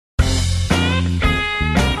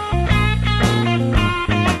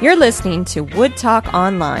You're listening to Wood Talk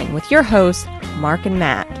Online with your hosts, Mark and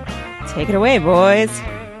Matt. Take it away, boys.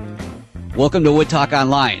 Welcome to Wood Talk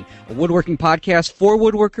Online, a woodworking podcast for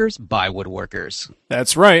woodworkers by woodworkers.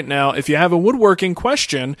 That's right. Now, if you have a woodworking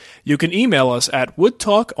question, you can email us at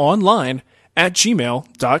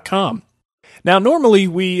woodtalkonline@gmail.com. Now, normally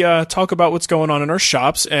we talk about what's going on in our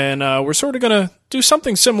shops, and we're sort of going to do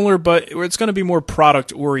something similar, but it's going to be more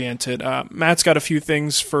product-oriented. Matt's got a few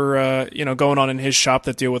things for going on in his shop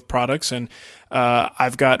that deal with products, and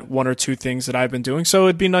I've got one or two things that I've been doing. So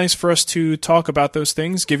it'd be nice for us to talk about those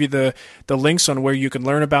things, give you the links on where you can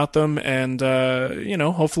learn about them, and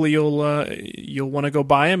hopefully you'll want to go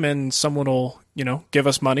buy them, and someone will give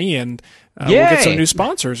us money, and we'll get some new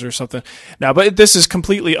sponsors or something. Now, but this is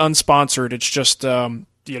completely unsponsored. It's just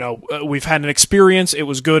we've had an experience. It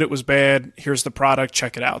was good. It was bad. Here's the product.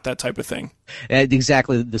 Check it out. That type of thing.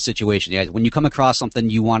 Exactly the situation. Yeah, when you come across something,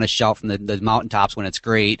 you want to shout from the mountaintops when it's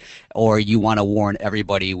great, or you want to warn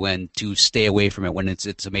everybody when to stay away from it when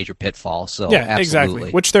it's a major pitfall. So yeah, absolutely.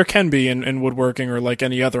 Exactly. Which there can be in woodworking or like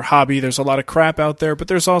any other hobby. There's a lot of crap out there, but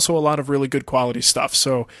there's also a lot of really good quality stuff.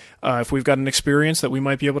 So if we've got an experience that we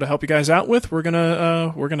might be able to help you guys out with, we're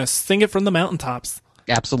gonna sing it from the mountaintops.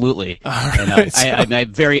 Absolutely. Right, and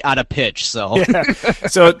I'm very out of pitch, so. Yeah.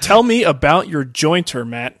 So tell me about your jointer,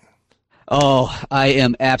 Matt. Oh, I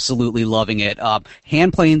am absolutely loving it.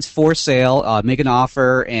 Hand planes for sale. Make an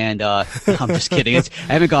offer, and I'm just kidding.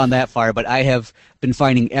 I haven't gone that far, but I have been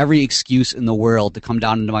finding every excuse in the world to come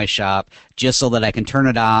down into my shop just so that I can turn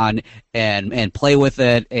it on and play with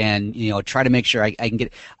it, and try to make sure I can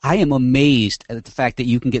get. I am amazed at the fact that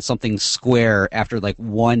you can get something square after like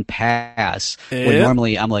one pass. Yep. When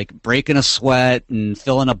normally I'm like breaking a sweat and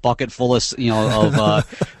filling a bucket full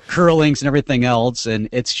of curlings and everything else, and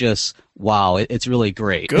it's just. Wow, it's really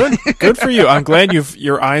great. Good for you. I'm glad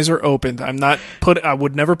your eyes are opened. I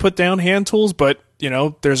would never put down hand tools, but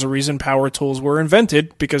there's a reason power tools were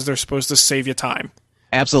invented, because they're supposed to save you time.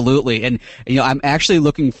 Absolutely. And, I'm actually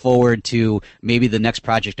looking forward to maybe the next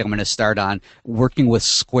project I'm going to start on, working with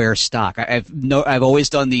square stock. I've always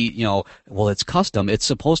done it's custom. It's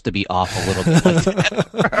supposed to be off a little bit like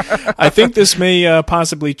that. I think this may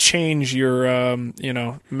possibly change your,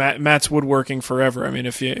 Matt's woodworking forever. I mean,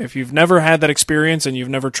 if you've never had that experience and you've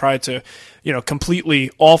never tried to,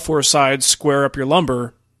 completely all four sides square up your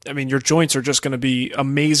lumber, I mean, your joints are just going to be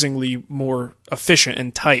amazingly more efficient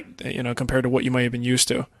and tight, compared to what you might have been used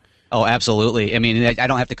to. Oh, absolutely. I mean, I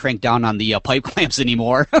don't have to crank down on the pipe clamps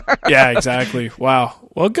anymore. Yeah, exactly. Wow.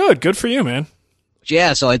 Well, good for you, man.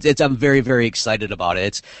 Yeah, so I'm very, very excited about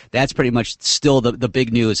it. That's pretty much still the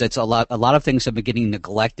big news. It's a lot of things have been getting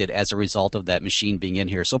neglected as a result of that machine being in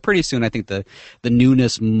here. So pretty soon I think the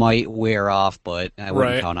newness might wear off, but I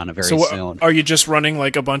wouldn't count on it very soon. Are you just running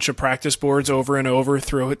like a bunch of practice boards over and over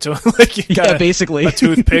through it to like you got basically a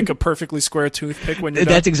toothpick, a perfectly square toothpick when you're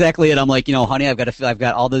done? That's exactly it. I'm like, honey, I've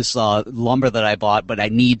got all this lumber that I bought, but I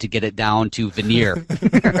need to get it down to veneer.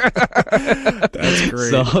 That's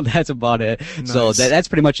great. So that's about it. Nice. So that's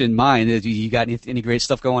pretty much in mind. You got any great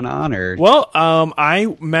stuff going on, or? Well,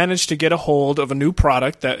 I managed to get a hold of a new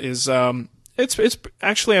product that is it's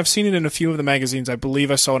actually, I've seen it in a few of the magazines. I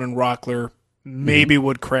believe I saw it in Rockler, maybe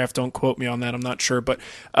Woodcraft. Don't quote me on that. I'm not sure, but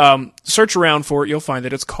search around for it. You'll find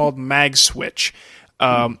it. It's called MagSwitch.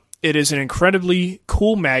 It is an incredibly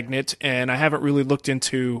cool magnet, and I haven't really looked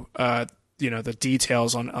into the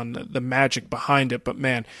details on the magic behind it, but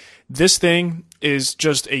man, this thing is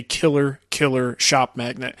just a killer shop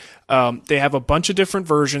magnet. They have a bunch of different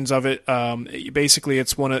versions of it. Basically,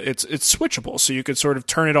 it's switchable, so you could sort of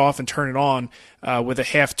turn it off and turn it on with a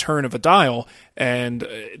half turn of a dial, and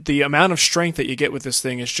the amount of strength that you get with this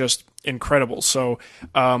thing is just incredible. So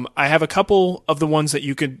I have a couple of the ones that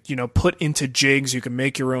you could put into jigs. You can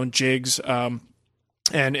make your own jigs.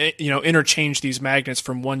 And interchange these magnets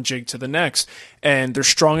from one jig to the next, and they're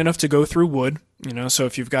strong enough to go through wood. So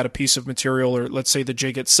if you've got a piece of material, or let's say the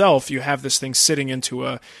jig itself, you have this thing sitting into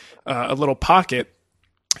a little pocket,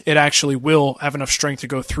 it actually will have enough strength to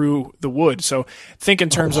go through the wood. So think in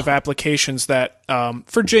terms of applications that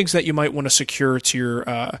for jigs that you might want to secure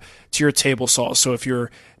to your table saw. So if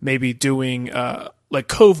you're maybe doing like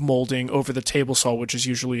cove molding over the table saw, which is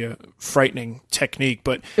usually a frightening technique,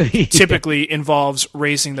 but typically involves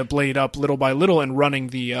raising the blade up little by little and running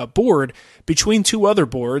the board between two other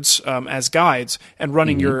boards as guides, and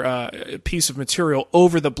running your piece of material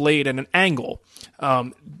over the blade at an angle.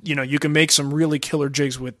 You can make some really killer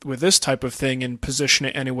jigs with this type of thing and position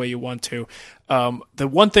it any way you want to. The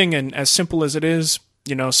one thing, and as simple as it is,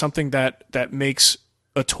 something that makes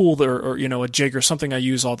a tool or a jig or something I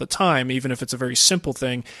use all the time, even if it's a very simple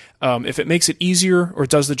thing. If it makes it easier or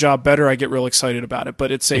does the job better, I get real excited about it.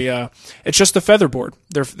 But it's just a featherboard.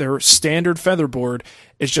 Their standard featherboard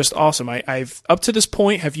is just awesome. I've up to this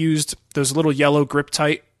point have used those little yellow grip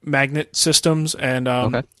tight magnet systems, and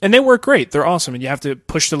they work great. They're awesome, and you have to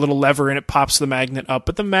push the little lever and it pops the magnet up,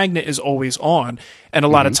 but the magnet is always on, and a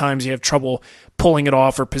lot of times you have trouble pulling it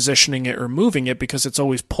off or positioning it or moving it because it's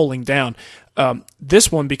always pulling down.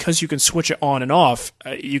 This one, because you can switch it on and off,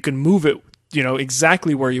 you can move it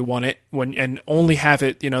exactly where you want it and only have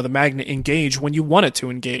it the magnet engage when you want it to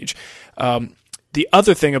engage. The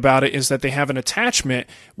other thing about it is that they have an attachment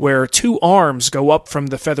where two arms go up from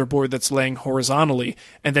the featherboard that's laying horizontally,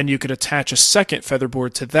 and then you could attach a second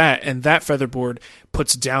featherboard to that, and that featherboard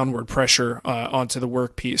puts downward pressure onto the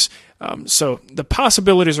workpiece. So the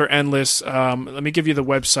possibilities are endless. Let me give you the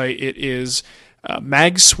website. It is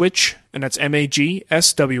magswitch, and that's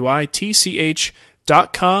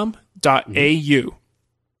magswitch.com.au.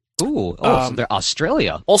 Ooh, so they're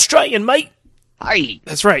Australia. Australian, mate. Hi.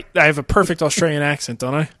 That's right. I have a perfect Australian accent,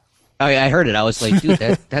 don't I? I heard it. I was like, dude,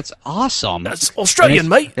 that's awesome. That's Australian,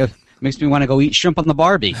 mate. It makes me want to go eat shrimp on the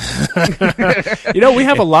Barbie. We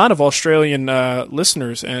have a lot of Australian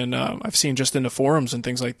listeners, and I've seen just in the forums and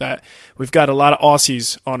things like that. We've got a lot of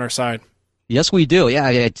Aussies on our side. Yes, we do.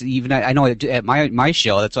 Yeah, even I know at my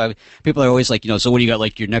show. That's why people are always like, so what do you got,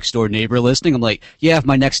 like your next door neighbor listening? I'm like, yeah, if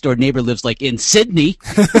my next door neighbor lives like in Sydney,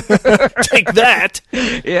 take that.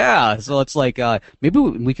 Yeah, so it's like maybe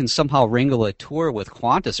we can somehow wrangle a tour with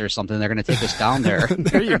Qantas or something. They're going to take us down there.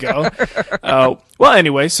 There you go. Well,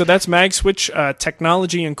 anyway, so that's MagSwitch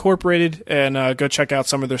Technology Incorporated, and go check out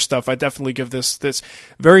some of their stuff. I definitely give this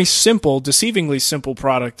very simple, deceivingly simple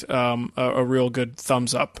product a real good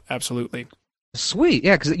thumbs up. Absolutely. Sweet,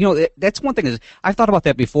 yeah, because that's one thing is I've thought about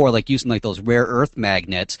that before, like using like those rare earth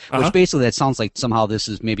magnets, which basically that sounds like somehow this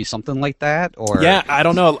is maybe something like that, or yeah, I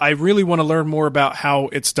don't know. I really want to learn more about how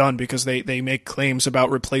it's done because they make claims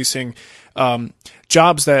about replacing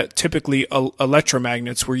jobs that typically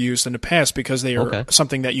electromagnets were used in the past because they are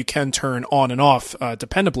something that you can turn on and off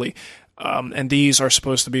dependably. And these are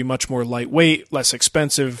supposed to be much more lightweight, less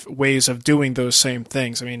expensive ways of doing those same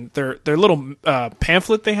things. I mean, their little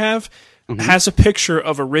pamphlet they have has a picture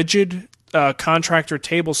of a rigid contractor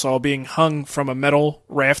table saw being hung from a metal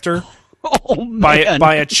rafter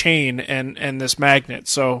by a chain and this magnet.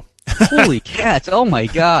 So holy cats! Oh my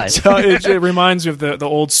god! So it reminds me of the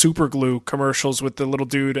old super glue commercials with the little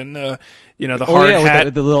dude and the hard hat,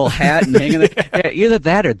 with the little hat and hanging there. Yeah, either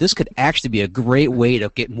that or this could actually be a great way to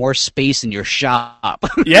get more space in your shop.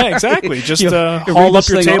 Yeah, exactly. Just haul up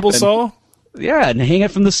your table saw. Yeah, and hang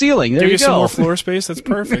it from the ceiling. There you go. Some more floor space. That's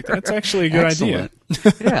perfect. That's actually a good idea.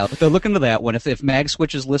 Yeah, but look into that one. If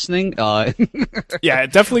MagSwitch is listening, yeah,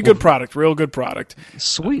 definitely good product. Real good product.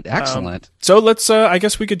 Sweet, excellent. So let's. I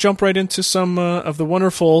guess we could jump right into some of the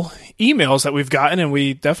wonderful emails that we've gotten, and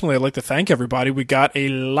we definitely would like to thank everybody. We got a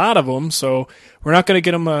lot of them, so we're not going to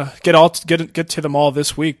get them get to them all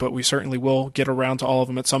this week, but we certainly will get around to all of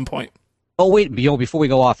them at some point. Oh wait, before we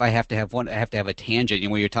go off, I have to have a tangent.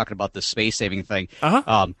 When you're talking about the space saving thing,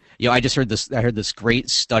 I just heard this. I heard this great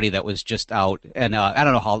study that was just out, and I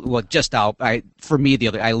don't know just out. I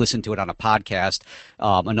listened to it on a podcast,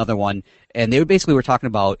 another one, and they basically were talking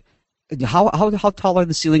about how tall are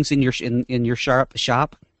the ceilings in your shop?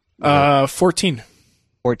 14.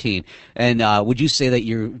 14. And would you say that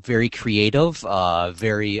you're very creative,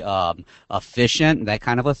 very efficient, that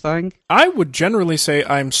kind of a thing? I would generally say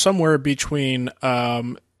I'm somewhere between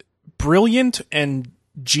brilliant and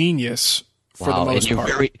genius for the most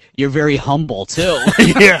part. You're very humble too.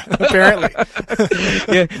 Yeah, apparently.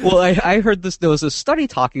 Yeah. Well, I heard this. There was a study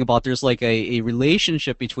talking about there's like a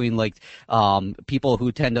relationship between like people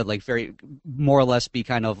who tend to like very more or less be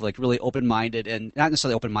kind of like really open-minded, and not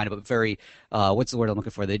necessarily open-minded, but very what's the word I'm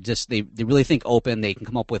looking for? They really think open. They can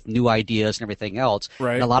come up with new ideas and everything else.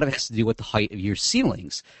 Right. And a lot of it has to do with the height of your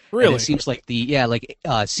ceilings. Really? And it seems like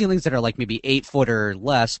ceilings that are like maybe 8 foot or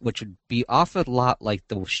less, which would be often a lot like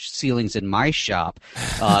the ceilings in my shop.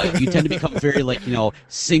 You tend to become very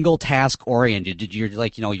single task oriented. You're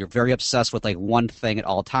you're very obsessed with like one thing at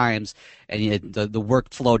all times, and the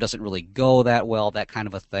workflow doesn't really go that well, that kind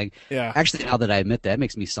of a thing. Yeah. Actually, now that I admit that, it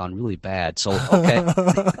makes me sound really bad. So okay,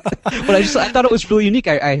 but I thought it was really unique.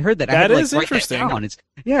 I heard that. That is interesting.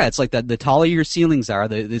 It's like the taller your ceilings are,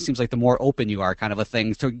 it seems like the more open you are, kind of a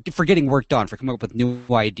thing for getting work done, for coming up with new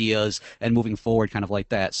ideas and moving forward, kind of like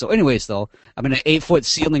that. So, anyways, though, I'm in an 8 foot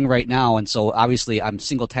ceiling right now, and so So obviously I'm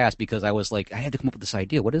single task because I was like, I had to come up with this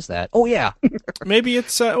idea. What is that? Oh yeah. Maybe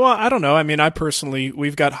it's well, I don't know. I mean, I personally,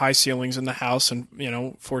 we've got high ceilings in the house, and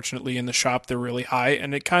fortunately in the shop they're really high,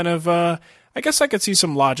 and it kind of, I guess I could see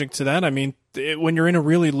some logic to that. I mean, when you're in a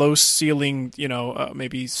really low ceiling,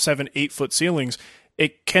 maybe 7-8 foot ceilings,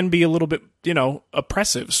 it can be a little bit,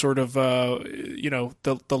 oppressive. Sort of, the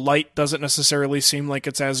light doesn't necessarily seem like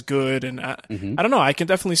it's as good, and I don't know. I can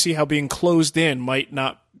definitely see how being closed in might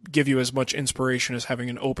not give you as much inspiration as having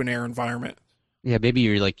an open air environment. Yeah, maybe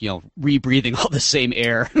you're like, rebreathing all the same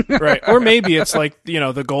air. Right. Or maybe it's like,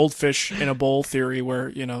 the goldfish in a bowl theory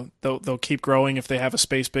where, they'll keep growing if they have a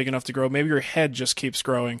space big enough to grow. Maybe your head just keeps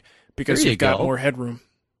growing because you've got more headroom.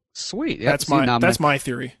 Sweet. That's my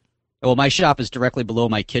theory. Well, my shop is directly below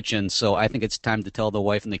my kitchen, so I think it's time to tell the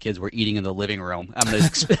wife and the kids we're eating in the living room. I'm going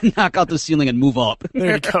to knock out the ceiling and move up.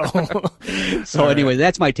 There you go. So anyway,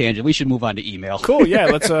 that's my tangent. We should move on to email. Cool. Yeah,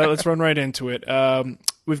 let's run right into it.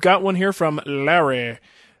 We've got one here from Larry.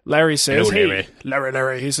 Larry says, Hello, Larry.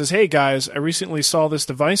 Larry. He says, hey guys, I recently saw this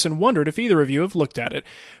device and wondered if either of you have looked at it.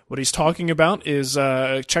 What he's talking about is,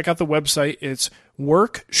 check out the website. It's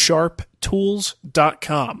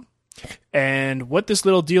worksharptools.com. And what this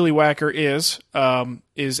little dealy whacker is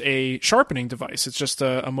a sharpening device. It's just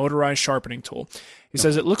a motorized sharpening tool. He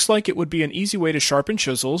says it looks like it would be an easy way to sharpen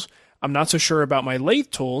chisels. I'm not so sure about my lathe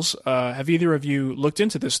tools. Have either of you looked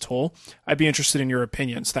into this tool? I'd be interested in your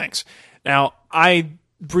opinions. Thanks. Now, I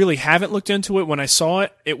really haven't looked into it. When I saw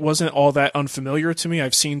it, it wasn't all that unfamiliar to me.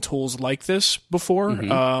 I've seen tools like this before,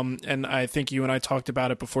 and I think you and I talked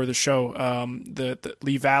about it before the show. The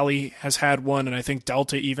Lee Valley has had one, and I think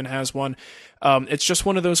Delta even has one. It's just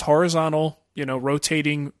one of those horizontal,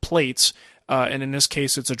 rotating plates. And in this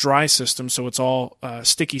case, it's a dry system, so it's all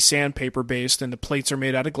sticky sandpaper based, and the plates are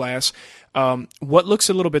made out of glass. What looks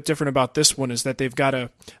a little bit different about this one is that they've got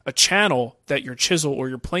a channel that your chisel or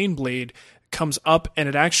your plane blade comes up, and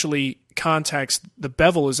it actually contacts, the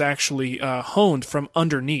bevel is actually honed from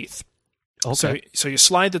underneath. Okay. So you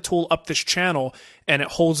slide the tool up this channel, and it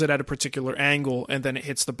holds it at a particular angle, and then it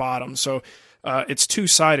hits the bottom. So it's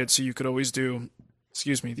two-sided, so you could always do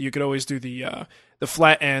the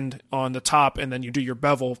flat end on the top, and then you do your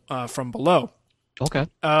bevel from below. Okay.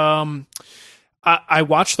 I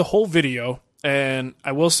watched the whole video, and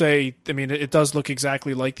I will say, I mean, it does look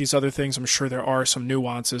exactly like these other things. I'm sure there are some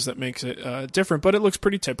nuances that makes it different, but it looks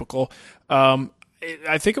pretty typical. I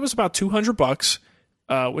think it was about $200,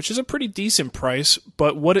 which is a pretty decent price,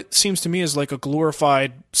 but what it seems to me is like a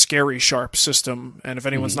glorified Scary Sharp system. And if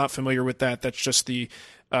anyone's not familiar with that, that's just the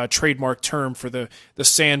trademark term for the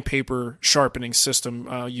sandpaper sharpening system,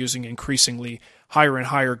 using increasingly higher and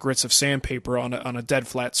higher grits of sandpaper on a dead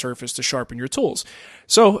flat surface to sharpen your tools.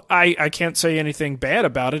 So I can't say anything bad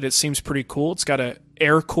about it. It seems pretty cool. It's got a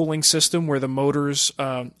air cooling system where the motor's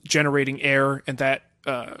generating air, and that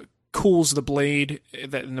cools the blade,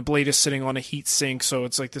 and the blade is sitting on a heat sink, so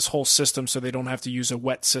it's like this whole system, so they don't have to use a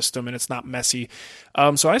wet system, and it's not messy.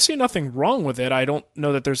 So I see nothing wrong with it. I don't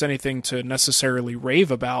know that there's anything to necessarily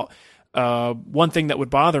rave about. One thing that would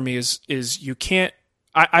bother me is you can't.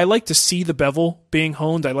 I like to see the bevel being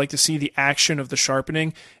honed. I like to see the action of the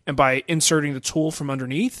sharpening, and by inserting the tool from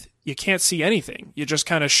underneath, you can't see anything. You just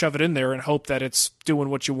kind of shove it in there and hope that it's doing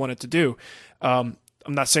what you want it to do.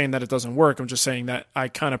 I'm not saying that it doesn't work. I'm just saying that I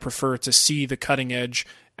kind of prefer to see the cutting edge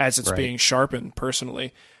as it's being sharpened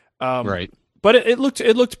personally. Right. But it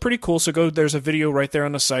looked pretty cool. So there's a video right there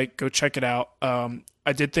on the site. Go check it out.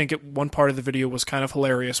 I did think one part of the video was kind of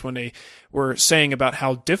hilarious when they were saying about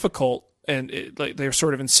how difficult, and they're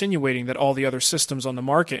sort of insinuating that all the other systems on the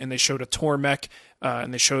market, and they showed a Tormek,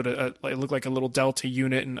 and they showed it looked like a little Delta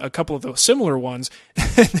unit and a couple of those similar ones.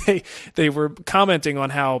 they were commenting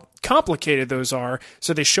on how complicated those are.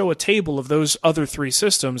 So they show a table of those other three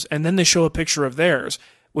systems, and then they show a picture of theirs,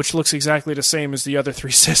 which looks exactly the same as the other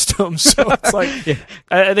three systems. So it's like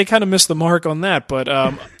they kind of missed the mark on that. But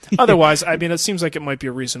otherwise, I mean, it seems like it might be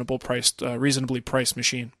a reasonably priced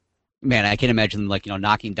machine. Man, I can imagine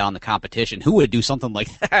knocking down the competition. Who would do something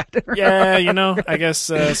like that? Yeah, I guess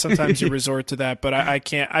sometimes you resort to that, but I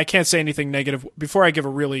can't say anything negative before I give a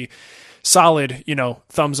really solid,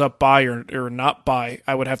 thumbs up buy or not buy.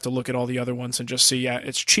 I would have to look at all the other ones and just see,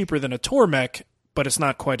 it's cheaper than a Tormek, but it's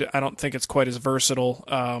not quite. I don't think it's quite as versatile.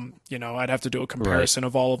 I'd have to do a comparison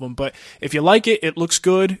of all of them. But if you like it, it looks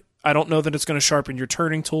good. I don't know that it's going to sharpen your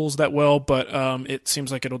turning tools that well, but it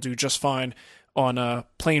seems like it'll do just fine on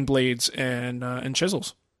plane blades and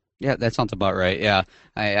chisels. Yeah, that sounds about right. Yeah,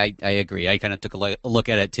 I agree. I kind of took a look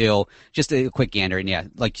at it too, just a quick gander, and yeah,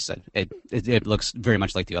 like you said, it looks very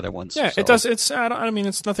much like the other ones. Yeah, So. it does. I mean,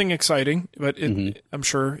 it's nothing exciting, but Mhm. I'm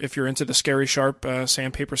sure if you're into the Scary Sharp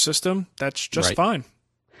sandpaper system, that's just Right. fine.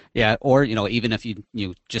 Yeah, or even if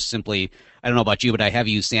you just simply, I don't know about you, but I have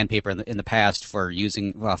used sandpaper in the past for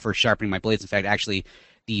using for sharpening my blades. In fact, actually,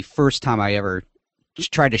 the first time I ever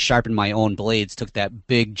tried to sharpen my own blades, took that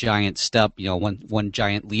big giant step, one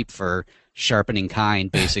giant leap for sharpening kind,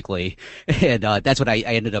 basically, and that's what I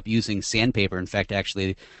ended up using sandpaper. In fact,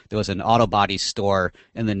 actually, there was an auto body store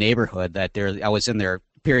in the neighborhood that I was in there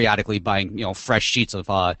periodically buying fresh sheets of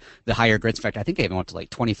the higher grits. In fact, I think I even went to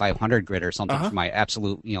like 2500 grit or something for my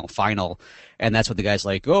absolute final, and that's what the guy's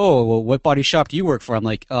like, oh, well, what body shop do you work for? I'm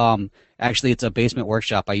like, actually, it's a basement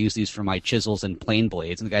workshop. I use these for my chisels and plane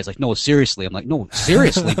blades. And the guy's like, no, seriously. I'm like, no,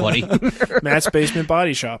 seriously, buddy. Matt's Basement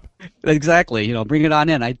Body Shop. Exactly. Bring it on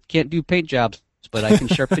in. I can't do paint jobs, but I can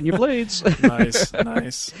sharpen your blades. Nice,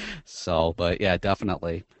 nice. So, but yeah,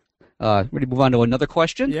 definitely. Ready to move on to another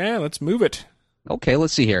question? Yeah, let's move it. Okay,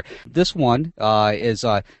 let's see here. This one is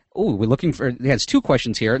we're looking for. It has two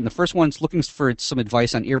questions here, and the first one's looking for some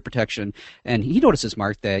advice on ear protection. And he notices,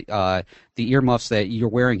 Mark, that the earmuffs that you're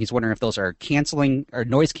wearing, he's wondering if those are canceling or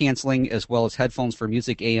noise canceling as well as headphones for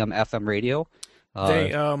music, AM, FM radio.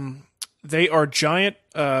 They are giant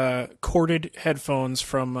corded headphones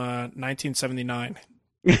from 1979.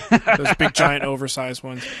 Those big, giant, oversized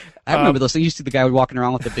ones. I remember those things. You see the guy walking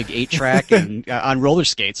around with the big 8-track and on roller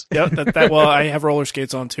skates. Yeah, well, I have roller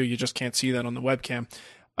skates on too. You just can't see that on the webcam.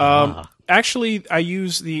 Actually, I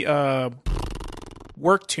use the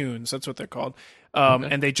Work Tunes. That's what they're called. Okay.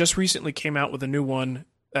 And they just recently came out with a new one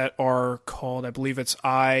that are called, I believe it's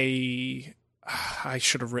I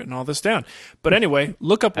should have written all this down. But anyway,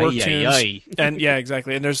 look up Work Tunes. And yeah,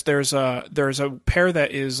 exactly. And there's a pair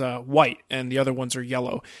that is white and the other ones are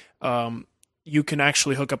yellow. You can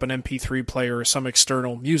actually hook up an MP3 player or some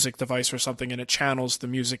external music device or something, and it channels the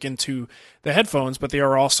music into the headphones. But they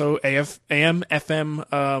are also AM,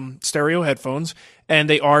 FM stereo headphones, and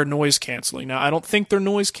they are noise canceling. Now, I don't think they're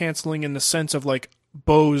noise canceling in the sense of like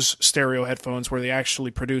Bose stereo headphones, where they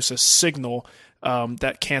actually produce a signal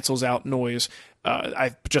that cancels out noise.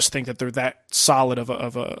 I just think that they're that solid of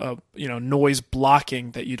a noise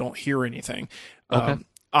blocking that you don't hear anything. Okay.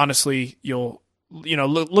 Honestly, you'll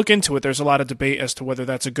look into it. There's a lot of debate as to whether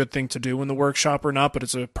that's a good thing to do in the workshop or not, but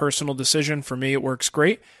it's a personal decision. For me, it works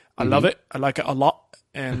great. I love it. I like it a lot.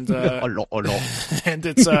 And and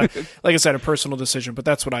it's like I said, a personal decision, but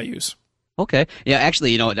that's what I use. Okay. Yeah,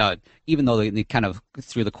 actually, even though they kind of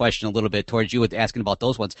threw the question a little bit towards you with asking about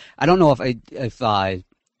those ones, I don't know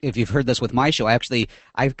if you've heard this with my show. Actually,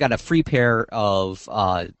 I've got a free pair of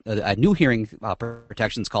a new hearing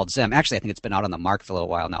protections called Zem. Actually, I think it's been out on the market for a little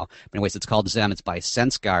while now. But anyways, it's called Zem. It's by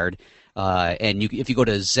SenseGuard. And if you go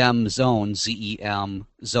to ZemZone, ZEM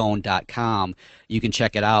Zone.com, you can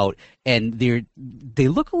check it out. And they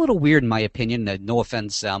look a little weird in my opinion. No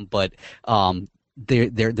offense, Zem, but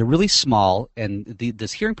they're really small. And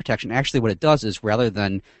this hearing protection, actually what it does is rather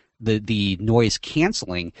than the noise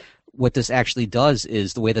canceling, what this actually does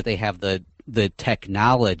is the way that they have the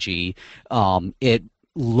technology, it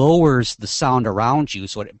lowers the sound around you,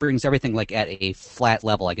 so it brings everything like at a flat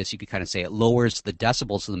level. I guess you could kind of say it lowers the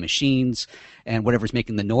decibels of the machines and whatever's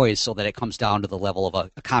making the noise, so that it comes down to the level of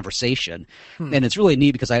a conversation. And it's really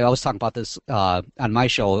neat because I always talk about this on my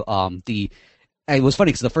show. It was funny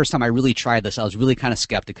because the first time I really tried this, I was really kind of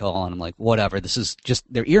skeptical, and I'm like, whatever, this is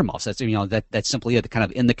just their earmuffs. That's that's simply it, kind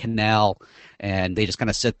of in the canal, and they just kind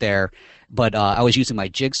of sit there. But I was using my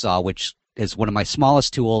Jigsaw, which is one of my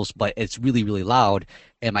smallest tools, but it's really, really loud.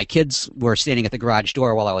 And my kids were standing at the garage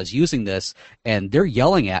door while I was using this, and they're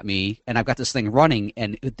yelling at me, and I've got this thing running,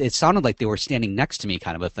 and it sounded like they were standing next to me,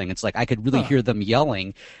 kind of a thing. It's like I could really hear them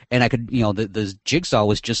yelling, and I could, the Jigsaw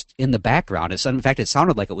was just in the background. In fact, it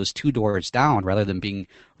sounded like it was 2 doors down rather than being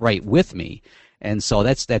right with me. And so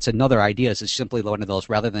that's another idea. Is it's simply one of those,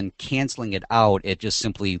 rather than canceling it out, it just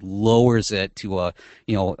simply lowers it to a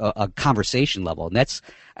conversation level, and that's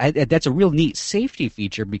a real neat safety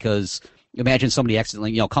feature, because imagine somebody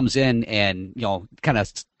accidentally comes in and kind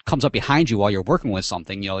of comes up behind you while you're working with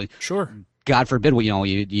something. Sure. God forbid,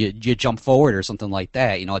 you jump forward or something like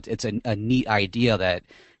that. It's a neat idea that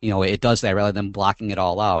it does that rather than blocking it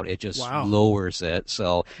all out. It just lowers it.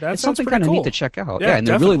 So it's something kind of neat to check out. Yeah, and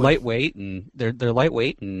they're really lightweight, and they're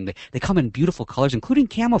lightweight, and they come in beautiful colors, including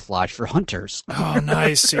camouflage for hunters. Oh,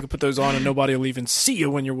 nice! So you can put those on, and nobody will even see you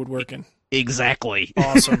when you're woodworking. Exactly.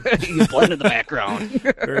 Awesome. You blend in the background.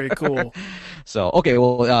 Very cool. So, okay,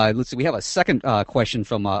 well, let's see. We have a second question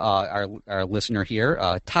from our listener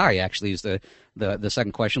here. Ty actually is the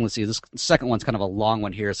second question. Let's see. This second one's kind of a long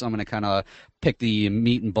one here, so I'm going to kind of pick the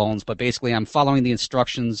meat and bones. But basically, I'm following the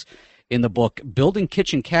instructions in the book Building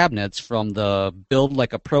Kitchen Cabinets from the Build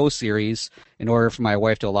Like a Pro series. In order for my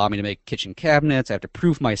wife to allow me to make kitchen cabinets, I have to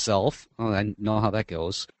prove myself. Oh, I know how that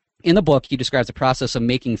goes. In the book, he describes the process of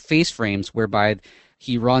making face frames whereby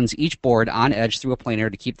he runs each board on edge through a planer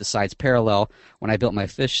to keep the sides parallel. When I built my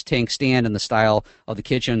fish tank stand in the style of the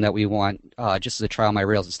kitchen that we want, just as a trial, my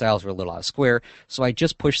rails and stiles were a little out of square. So I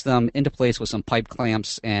just pushed them into place with some pipe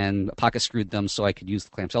clamps and pocket screwed them so I could use the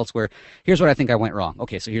clamps elsewhere. Here's what I think I went wrong.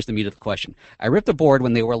 Okay, so here's the meat of the question. I ripped the board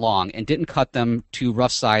when they were long and didn't cut them to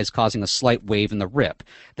rough size, causing a slight wave in the rip.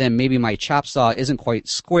 Then maybe my chop saw isn't quite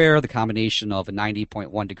square, the combination of a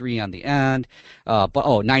 90.1 degree on the end,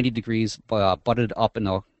 90 degrees butted up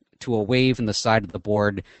to a wave in the side of the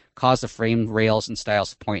board cause the frame rails and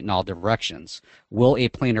stiles to point in all directions. Will a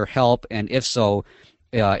planer help? And if so,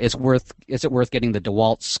 is it worth getting the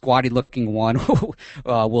DeWalt squatty looking one?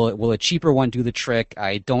 Will a cheaper one do the trick?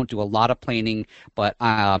 I don't do a lot of planing, but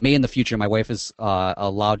may in the future my wife is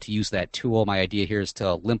allowed to use that tool. My idea here is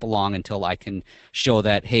to limp along until I can show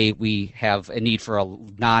that, hey, we have a need for a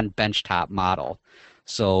non-benchtop model.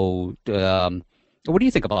 So what do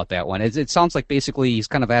you think about that one? It sounds like basically he's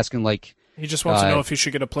kind of asking like... He just wants to know if he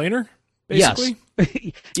should get a planer, basically?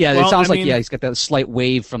 Yes. Yeah, well, it sounds he's got that slight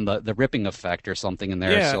wave from the ripping effect or something in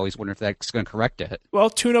there, so he's wondering if that's going to correct it.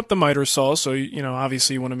 Well, tune up the miter saw, so,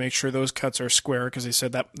 obviously you want to make sure those cuts are square, because he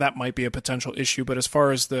said that might be a potential issue, but as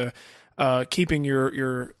far as the keeping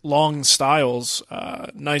your long stiles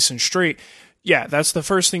nice and straight, yeah, that's the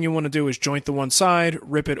first thing you want to do is joint the one side,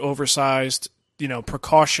 rip it oversized,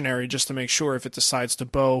 precautionary just to make sure if it decides to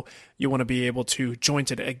bow, you want to be able to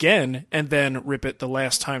joint it again and then rip it the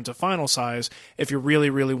last time to final size if you really,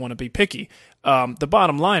 really want to be picky. The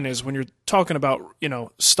bottom line is when you're talking about,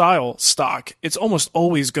 style stock, it's almost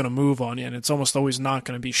always going to move on you and it's almost always not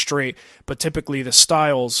going to be straight. But typically the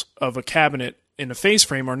stiles of a cabinet in a face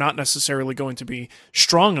frame are not necessarily going to be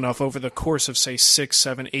strong enough over the course of, say, 6,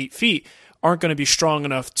 7, 8 feet, aren't going to be strong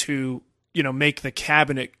enough to make the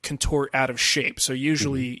cabinet contort out of shape. So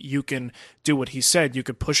usually you can do what he said. You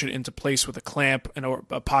could push it into place with a clamp and or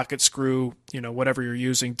a pocket screw, whatever you're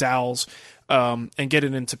using, dowels, and get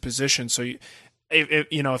it into position. So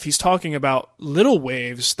if he's talking about little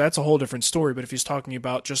waves, that's a whole different story. But if he's talking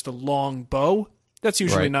about just a long bow, that's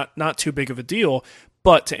usually not too big of a deal.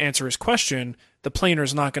 But to answer his question, the planer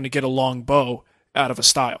is not going to get a long bow out of a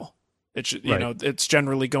stile. It's it's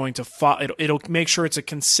generally going to it'll make sure it's a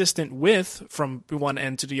consistent width from one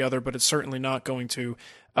end to the other, but it's certainly not going to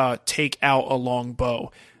take out a long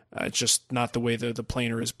bow. It's just not the way the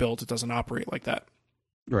planer is built. It doesn't operate like that.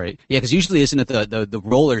 Right. Yeah, because usually isn't it the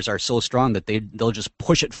rollers are so strong that they'll just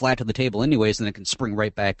push it flat to the table anyways, and it can spring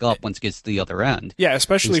right back up once it gets to the other end. Yeah,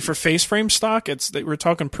 especially for face frame stock, we're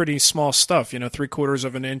talking pretty small stuff. 3/4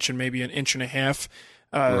 of an inch and maybe an inch and a half.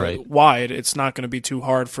 Wide, it's not going to be too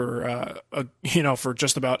hard for for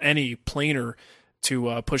just about any planer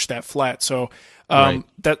to push that flat. So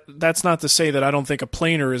that's not to say that I don't think a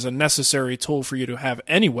planer is a necessary tool for you to have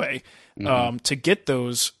anyway, to get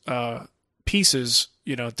those pieces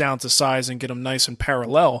down to size and get them nice and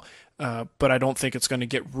parallel. But I don't think it's going to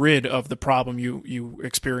get rid of the problem you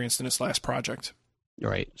experienced in this last project.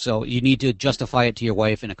 Right. So you need to justify it to your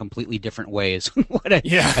wife in a completely different way is what I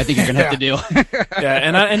think you're going to have to do. Yeah,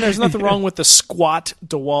 and there's nothing wrong with the squat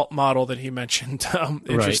DeWalt model that he mentioned.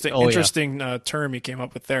 Interesting term he came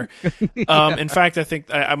up with there. In fact, I think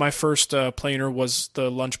my first planer was the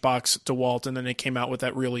Lunchbox DeWalt, and then they came out with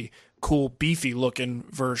that really cool, beefy-looking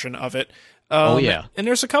version of it. And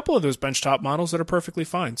there's a couple of those benchtop models that are perfectly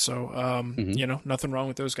fine. So, nothing wrong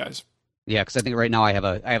with those guys. Yeah, because I think right now I have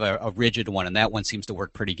a rigid one, and that one seems to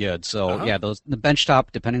work pretty good. So the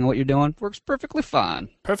benchtop, depending on what you're doing, works perfectly fine.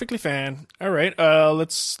 Perfectly fine. All right,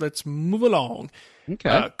 let's move along.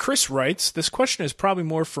 Okay. Chris writes, this question is probably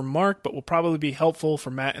more for Mark, but will probably be helpful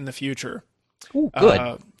for Matt in the future. Ooh,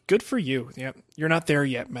 good. Good for you. Yeah, you're not there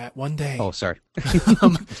yet, Matt. One day. Oh, sorry.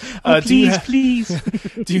 Please.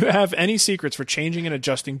 Do you have any secrets for changing and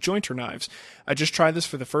adjusting jointer knives? I just tried this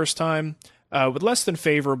for the first time. With less than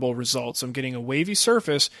favorable results. I'm getting a wavy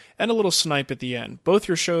surface and a little snipe at the end. Both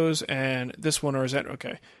your shows and this one are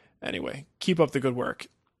okay. Anyway, keep up the good work.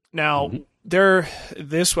 Now, I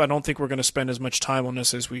don't think we're going to spend as much time on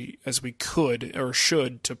this as we could or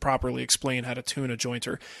should to properly explain how to tune a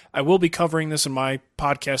jointer. I will be covering this in my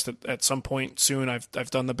podcast at some point soon.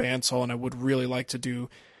 I've done the bandsaw, and I would really like to do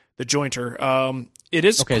the jointer. It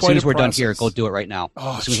is Okay, as quite soon as a we're done process. here, go do it right now.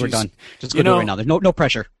 Oh, as soon as we're jeez. done, just go You do know, it right now. There's no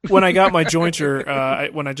pressure. When I got my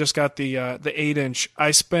jointer, when I just got the 8-inch,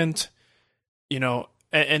 I spent,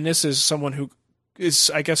 and this is someone who is,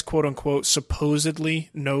 I guess, quote unquote, supposedly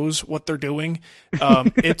knows what they're doing.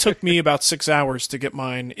 It took me about 6 hours to get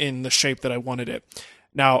mine in the shape that I wanted it.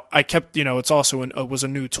 Now, I kept, it's also was a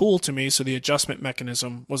new tool to me, so the adjustment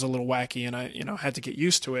mechanism was a little wacky, and I, had to get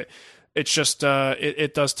used to it. It's just,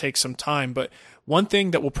 it does take some time. But one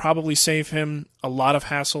thing that will probably save him a lot of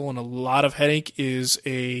hassle and a lot of headache is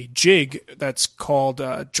a jig that's called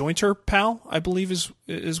Jointer Pal, I believe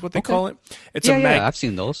is what they call it. It's I've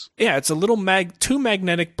seen those. Yeah, it's a little two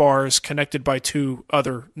magnetic bars connected by two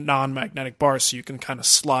other non-magnetic bars, so you can kind of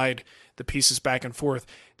slide the pieces back and forth.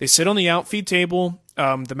 They sit on the outfeed table.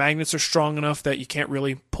 The magnets are strong enough that you can't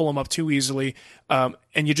really pull them up too easily. And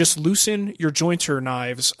you just loosen your jointer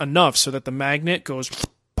knives enough so that the magnet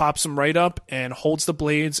pops them right up and holds the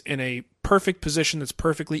blades in a perfect position that's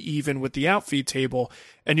perfectly even with the outfeed table.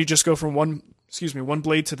 And you just go from one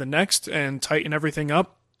blade to the next and tighten everything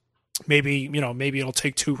up. Maybe it'll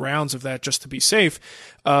take 2 rounds of that just to be safe.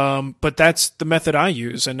 But that's the method I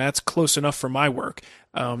use, and that's close enough for my work.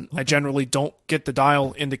 I generally don't get the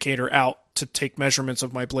dial indicator out to take measurements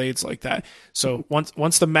of my blades like that. So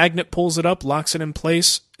once the magnet pulls it up, locks it in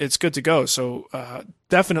place, it's good to go. So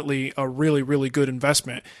definitely a really, really good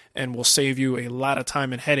investment, and will save you a lot of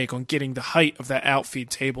time and headache on getting the height of that outfeed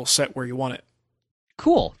table set where you want it.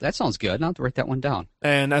 Cool. That sounds good. I'll have to write that one down.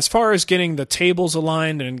 And as far as getting the tables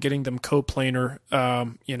aligned and getting them coplanar,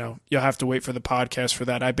 you'll have to wait for the podcast for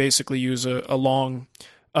that. I basically use a long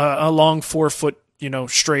 4-foot,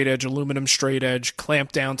 straight edge, aluminum straight edge,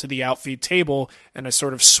 clamp down to the outfeed table, and I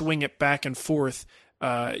sort of swing it back and forth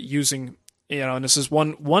using, and this is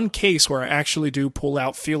one case where I actually do pull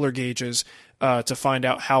out feeler gauges to find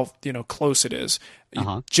out how, close it is.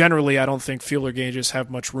 Uh-huh. Generally, I don't think feeler gauges have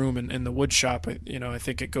much room in the wood shop. I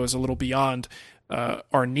think it goes a little beyond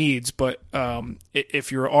our needs. But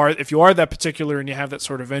if you are that particular and you have that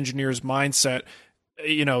sort of engineer's mindset,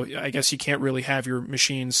 I guess you can't really have your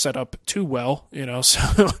machines set up too well,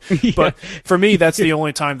 so, Yeah. But for me, that's the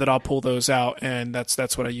only time that I'll pull those out, and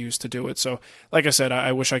that's what I use to do it. So like I said,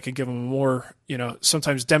 I wish I could give them more,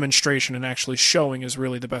 sometimes demonstration and actually showing is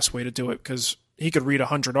really the best way to do it, because he could read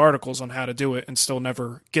 100 articles on how to do it and still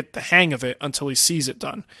never get the hang of it until he sees it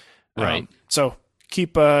done. Right. So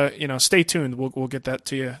keep, stay tuned. We'll get that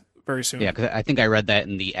to you very soon. Yeah, because I think I read that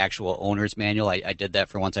in the actual owner's manual. I did that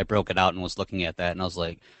for once. I broke it out and was looking at that, and I was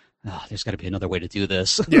like, oh, there's got to be another way to do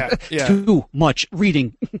this. Yeah. Too much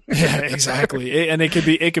reading. Yeah, exactly. And it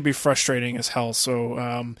could be frustrating as hell.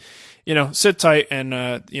 So, sit tight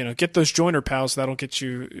and, get those jointer pals. That'll get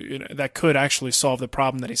you, that could actually solve the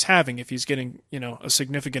problem that he's having. If he's getting, a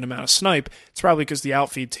significant amount of snipe, it's probably because the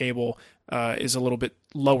outfeed table is a little bit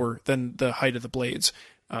lower than the height of the blades.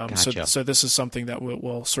 Gotcha. So this is something that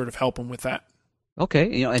will sort of help him with that.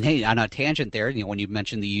 Okay, and hey, on a tangent there, when you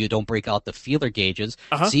mentioned that you don't break out the feeler gauges,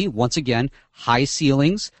 see, once again, high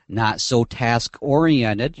ceilings, not so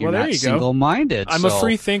task-oriented. You're not single-minded. I'm a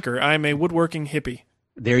free thinker. I'm a woodworking hippie.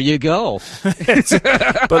 There you go.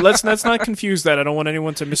 But let's not confuse that. I don't want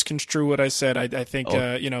anyone to misconstrue what I said. I think,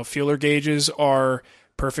 feeler gauges are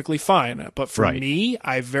perfectly fine. But for me,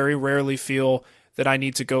 I very rarely feel that I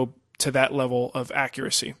need to go to that level of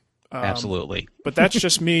accuracy. Absolutely. But that's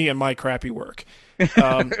just me and my crappy work.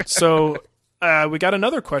 So we got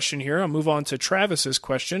another question here. I'll move on to Travis's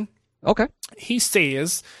question. Okay. He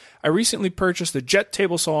says, I recently purchased a Jet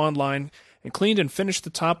table saw online and cleaned and finished the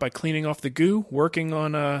top by cleaning off the goo, working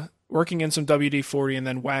in some WD-40 and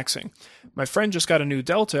then waxing. My friend just got a new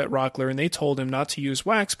Delta at Rockler, and they told him not to use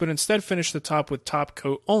wax, but instead finish the top with top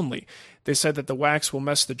coat only. They said that the wax will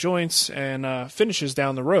mess the joints and finishes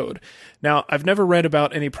down the road. Now, I've never read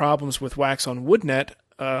about any problems with wax on WoodNet.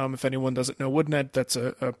 If anyone doesn't know WoodNet, that's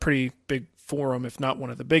a pretty big forum, if not one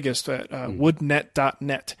of the biggest, at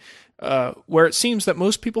woodnet.net. Where it seems that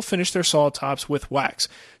most people finish their saw tops with wax.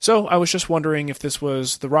 So I was just wondering if this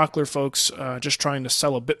was the Rockler folks just trying to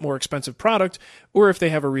sell a bit more expensive product, or if they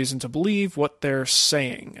have a reason to believe what they're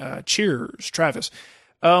saying. Cheers, Travis.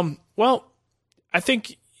 Well, I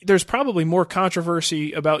think there's probably more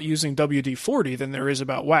controversy about using WD-40 than there is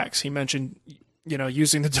about wax. He mentioned,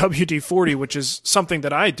 using the WD-40, which is something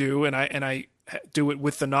that I do, and I do it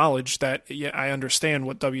with the knowledge that I understand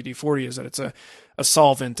what WD-40 is, that it's a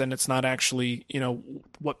solvent and it's not actually,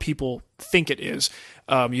 what people think it is.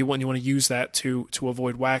 You want to use that to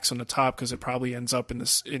avoid wax on the top, because it probably ends up in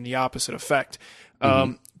the opposite effect.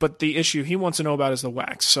 But the issue he wants to know about is the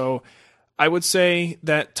wax. So I would say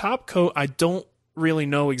that top coat, I don't really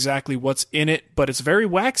know exactly what's in it, but it's very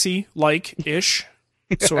waxy like ish.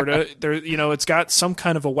 Sort of there, it's got some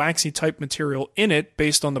kind of a waxy type material in it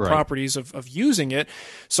based on the properties of using it.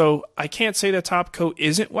 So I can't say that top coat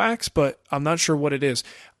isn't wax, but I'm not sure what it is.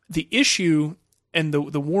 The issue and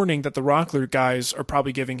the warning that the Rockler guys are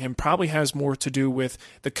probably giving him probably has more to do with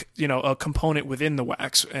a component within the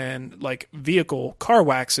wax, and like vehicle car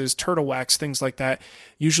waxes, turtle wax, things like that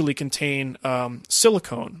usually contain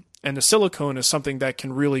silicone. And the silicone is something that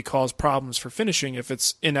can really cause problems for finishing if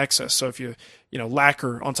it's in excess. So if you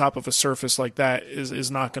lacquer on top of a surface like that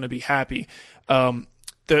is not going to be happy.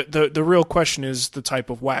 The real question is the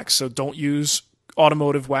type of wax. So don't use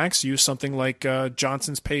automotive wax. Use something like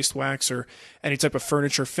Johnson's paste wax or any type of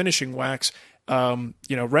furniture finishing wax.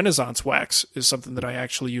 Renaissance wax is something that I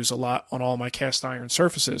actually use a lot on all my cast iron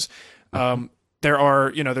surfaces.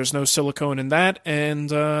 There's no silicone in that, and,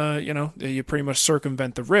 you pretty much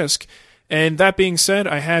circumvent the risk. And that being said,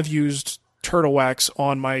 I have used turtle wax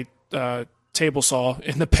on my table saw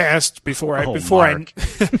in the past before it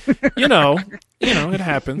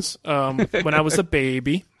happens. When I was a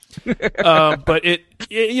baby. But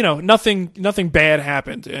nothing bad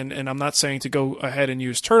happened, and I'm not saying to go ahead and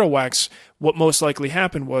use turtle wax. What most likely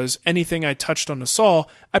happened was anything I touched on the saw,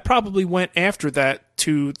 I probably went after that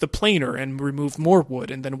to the planer and removed more wood,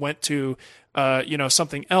 and then went to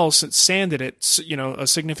something else and sanded it, a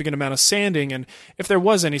significant amount of sanding, and if there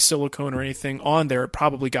was any silicone or anything on there, it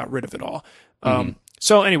probably got rid of it all.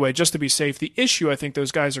 So anyway, just to be safe, the issue I think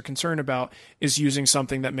those guys are concerned about is using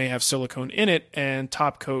something that may have silicone in it, and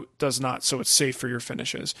Top Coat does not, so it's safe for your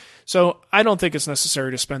finishes. So I don't think it's necessary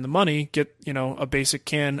to spend the money. Get, a basic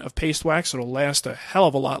can of paste wax. It'll last a hell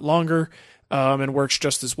of a lot longer and works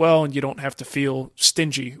just as well, and you don't have to feel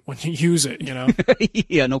stingy when you use it,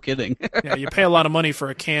 Yeah, no kidding. Yeah, you pay a lot of money for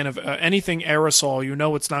a can of anything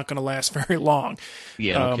aerosol, it's not going to last very long.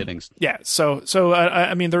 Yeah, no kidding. Yeah, so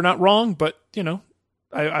I mean, they're not wrong, but,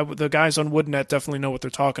 the guys on WoodNet definitely know what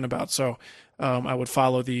they're talking about, so I would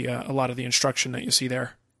follow a lot of the instruction that you see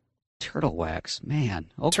there. Turtle wax, man.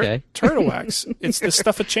 Okay. Turtle wax. It's the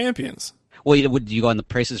stuff of champions. Well, would you go on the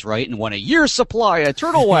Price is Right and want a year's supply of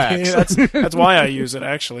turtle wax? Yeah, that's why I use it,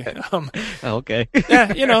 actually. Okay.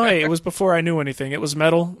 Yeah, hey, it was before I knew anything. It was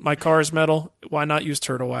metal. My car is metal. Why not use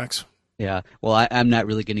turtle wax? Yeah, well, I'm not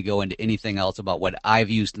really going to go into anything else about what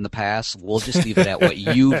I've used in the past. We'll just leave it at what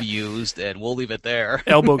you've used, and we'll leave it there.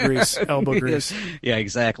 Elbow grease. Yeah,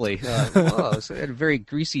 exactly. I had a very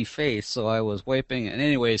greasy face, so I was wiping. And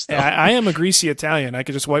anyways, yeah, I am a greasy Italian. I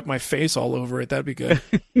could just wipe my face all over it. That'd be good.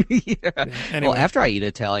 Yeah. Anyway. Well, after I eat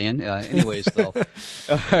Italian. Anyways, though.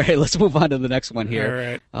 All right, let's move on to the next one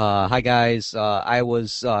here. All right. Hi, guys. I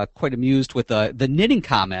was quite amused with the knitting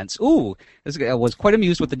comments. Ooh, I was quite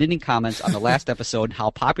amused with the knitting comments on the last episode and how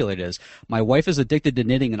popular it is. My wife is addicted to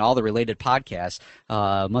knitting and all the related podcasts.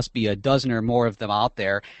 Must be a dozen or more of them out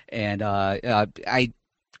there. And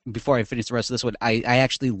before I finish the rest of this one, I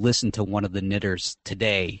actually listened to one of the knitters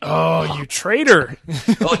today. Oh, you traitor!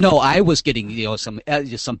 Oh no, I was getting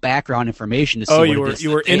some background information to see. Oh,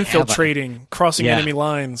 you were infiltrating, crossing enemy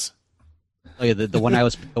lines. Oh yeah, the one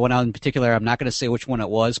in particular, I'm not going to say which one it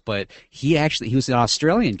was, but he was an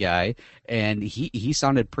Australian guy, and he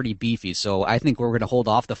sounded pretty beefy. So I think we're going to hold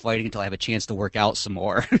off the fighting until I have a chance to work out some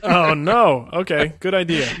more. Oh no! Okay, good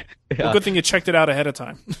idea. Yeah. Well, good thing you checked it out ahead of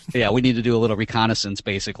time. Yeah, we need to do a little reconnaissance,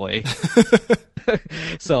 basically.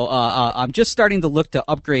 So I'm just starting to look to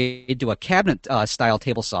upgrade to a cabinet-style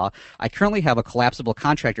table saw. I currently have a collapsible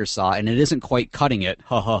contractor saw, and it isn't quite cutting it.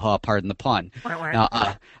 Ha ha ha! Pardon the pun. Now,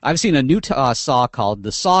 I've seen a new saw called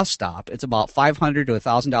the Saw Stop. It's about $500 to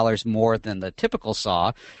 $1,000 more than the typical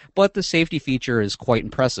saw, but the safety feature is quite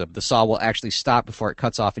impressive. The saw will actually stop before it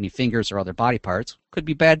cuts off any fingers or other body parts. Could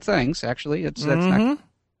be bad things, actually. That's not.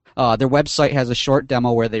 Their website has a short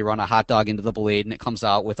demo where they run a hot dog into the blade and it comes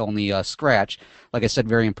out with only a scratch. Like I said,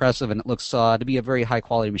 very impressive, and it looks to be a very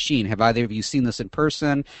high-quality machine. Have either of you seen this in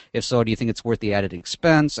person? If so, do you think it's worth the added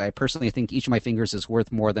expense? I personally think each of my fingers is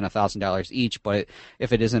worth more than $1,000 each, but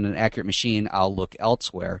if it isn't an accurate machine, I'll look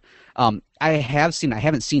elsewhere. I haven't seen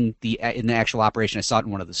in the actual operation. I saw it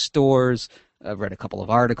in one of the stores. I've read a couple of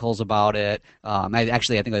articles about it.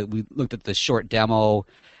 We looked at the short demo,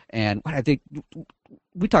 and I think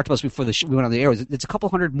we talked about this before we went on the air. It's a couple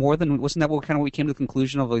hundred more than, wasn't that what we came to the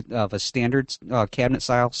conclusion of a standard cabinet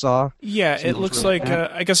style saw? Yeah, it looks like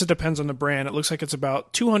I guess it depends on the brand. It looks like it's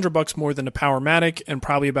about $200 more than a Powermatic, and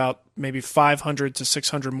probably about maybe $500 to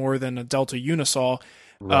 $600 more than a Delta Unisaw.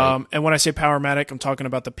 Right. And when I say Powermatic, I'm talking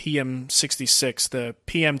about the PM66. The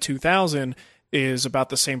PM2000 is about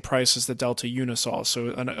the same price as the Delta Unisaw. So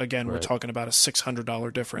again, we're talking about a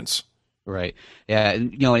 $600 difference. Right. Yeah.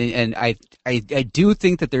 And, I do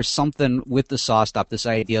think that there's something with the saw stop, this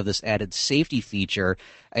idea of this added safety feature,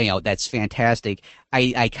 that's fantastic.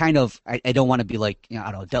 I don't want to be like,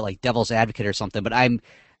 I don't know, like devil's advocate or something, but I'm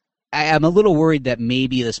a little worried that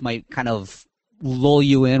maybe this might kind of lull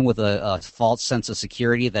you in with a false sense of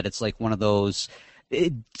security, that it's like one of those,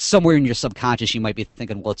 somewhere in your subconscious you might be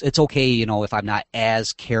thinking, well, it's okay, if I'm not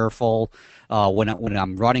as careful when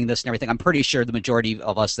I'm running this and everything. I'm pretty sure the majority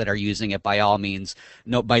of us that are using it, by all means,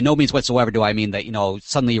 by no means whatsoever do I mean that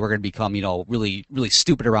suddenly we're going to become really really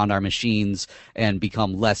stupid around our machines and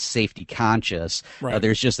become less safety conscious. Right.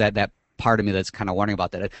 There's just that part of me that's kind of wondering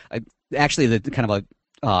about that. Actually, the kind of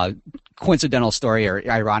a coincidental story, or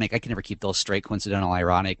ironic, I can never keep those straight, coincidental,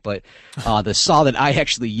 ironic, but the saw that I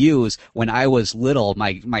actually used when I was little,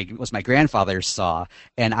 was my grandfather's saw,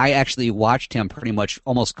 and I actually watched him pretty much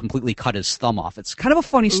almost completely cut his thumb off. It's kind of a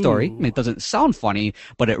funny story. I mean, it doesn't sound funny,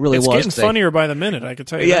 but it really was. It's getting funnier by the minute, I can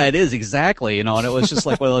tell you. Yeah, that. it is, exactly. And it was just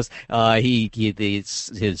like one of those,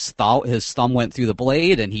 his thumb went through the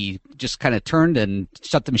blade, and he just kind of turned and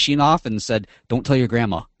shut the machine off and said, "Don't tell your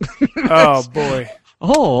grandma." Oh, boy.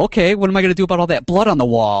 Oh, okay. What am I going to do about all that blood on the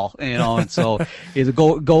wall? And so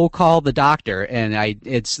go call the doctor. And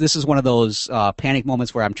this is one of those panic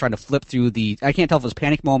moments where I'm trying to flip through I can't tell if it was a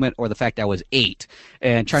panic moment or the fact I was 8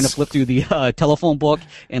 and trying to flip through the telephone book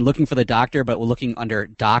and looking for the doctor, but looking under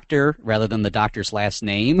doctor rather than the doctor's last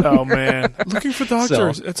name. Oh, man. Looking for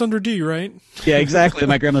doctors. It's under D, right? Yeah, exactly.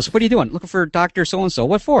 My grandma's, what are you doing? Looking for Dr. So-and-so.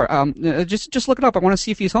 What for? Just look it up. I want to see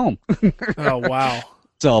if he's home. Oh, wow.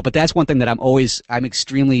 So, but that's one thing that I'm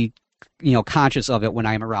extremely, conscious of it when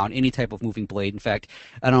I'm around any type of moving blade. In fact,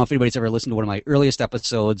 I don't know if anybody's ever listened to one of my earliest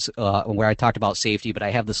episodes where I talked about safety, but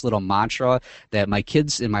I have this little mantra that my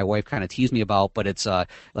kids and my wife kind of tease me about, but it's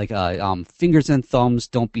fingers and thumbs,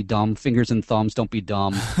 don't be dumb. Fingers and thumbs, don't be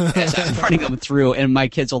dumb. As I'm running them through, and my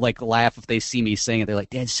kids will laugh if they see me saying it. They're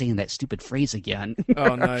like, "Dad's saying that stupid phrase again."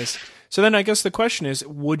 Oh, nice. So then I guess the question is,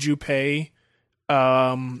 would you pay,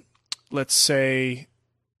 let's say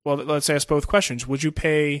ask both questions. Would you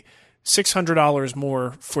pay $600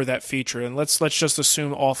 more for that feature? And let's just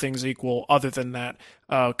assume all things equal. Other than that,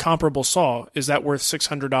 comparable saw, is that worth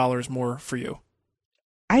 $600 more for you?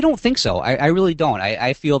 I don't think so. I really don't.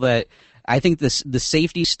 I feel that I think the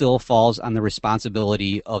safety still falls on the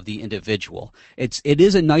responsibility of the individual. It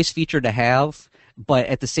is a nice feature to have, but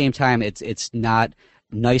at the same time, it's not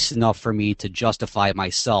nice enough for me to justify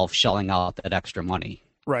myself shelling out that extra money.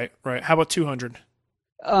 Right. How about 200?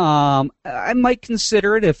 I might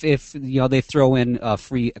consider it if they throw in a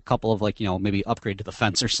couple of maybe upgrade to the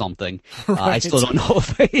fence or something. Right. I still don't know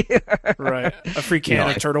if right, a free can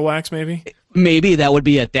of turtle wax maybe. Maybe that would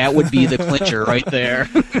be it. That would be the clincher right there.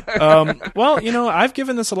 Well, I've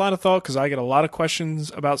given this a lot of thought because I get a lot of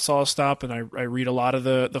questions about SawStop, and I read a lot of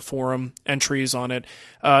the forum entries on it.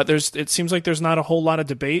 It seems like there's not a whole lot of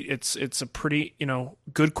debate. It's a pretty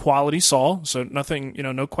good quality saw, so nothing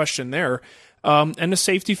no question there. And the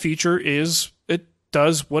safety feature it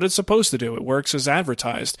does what it's supposed to do. It works as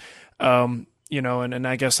advertised. And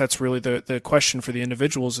I guess that's really the question for the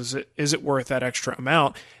individuals. Is it worth that extra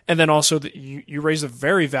amount? And then also you raise a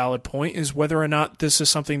very valid point, is whether or not this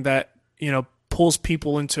is something that, pulls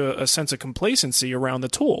people into a sense of complacency around the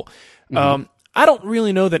tool. Mm-hmm. I don't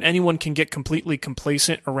really know that anyone can get completely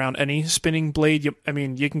complacent around any spinning blade. You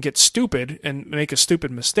can get stupid and make a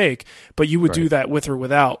stupid mistake, but you would do that with or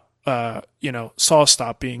without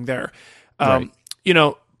SawStop being there. Right.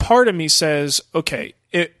 Part of me says, okay,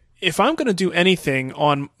 if I'm going to do anything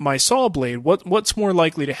on my saw blade, what's more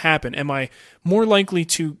likely to happen? Am I more likely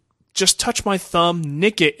to just touch my thumb,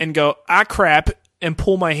 nick it, and go, ah, crap, and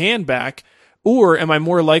pull my hand back? Or am I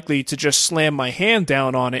more likely to just slam my hand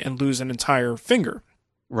down on it and lose an entire finger?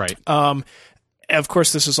 Right. Of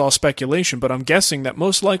course, this is all speculation, but I'm guessing that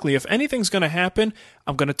most likely, if anything's going to happen,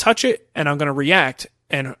 I'm going to touch it and I'm going to react.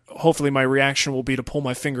 And hopefully my reaction will be to pull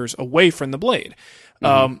my fingers away from the blade.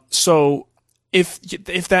 Mm-hmm. So if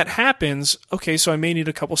that happens, okay, so I may need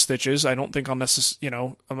a couple stitches. I don't think I'll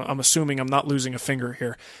I'm assuming I'm not losing a finger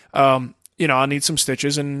here. I'll need some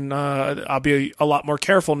stitches, and I'll be a lot more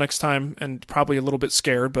careful next time, and probably a little bit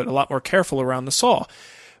scared, but a lot more careful around the saw.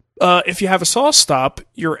 If you have a SawStop,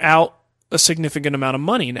 you're out a significant amount of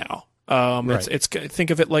money now. Right. It's think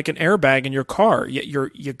of it like an airbag in your car.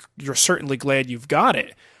 You're certainly glad you've got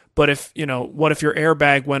it, but what if your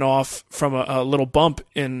airbag went off from a little bump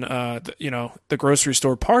in the grocery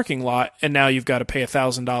store parking lot, and now you've got to pay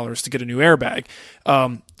 $1,000 to get a new airbag.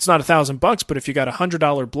 it's not $1,000, but if you got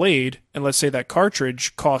 $100 blade, and let's say that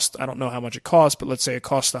cartridge cost, I don't know how much it costs, but let's say it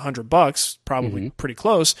costs $100, probably pretty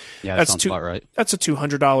close. Yeah, that sounds about right. That's a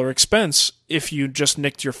 $200 expense if you just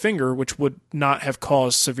nicked your finger, which would not have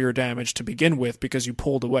caused severe damage to begin with because you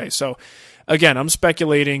pulled away. So, again, I'm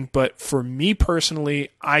speculating, but for me personally,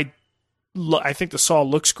 I think the saw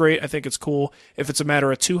looks great. I think it's cool. If it's a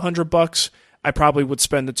matter of $200, I probably would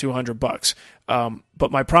spend the $200.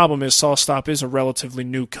 But my problem is SawStop is a relatively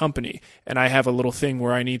new company, and I have a little thing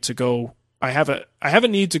where I need to go. I have a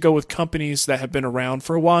need to go with companies that have been around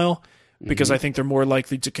for a while because I think they're more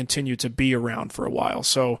likely to continue to be around for a while.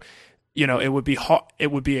 So, it would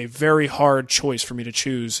be a very hard choice for me to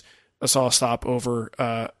choose a SawStop over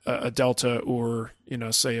a Delta or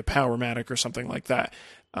say a Powermatic or something like that.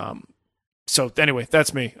 So anyway,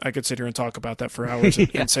 that's me. I could sit here and talk about that for hours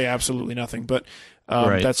and say absolutely nothing, but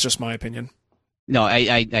that's just my opinion. No,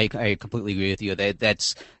 I completely agree with you.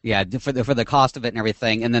 That's for the cost of it and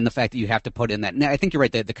everything, and then the fact that you have to put in that. And I think you're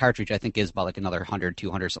right. The cartridge I think is about like another 100,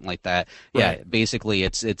 200, something like that. Right. Yeah, basically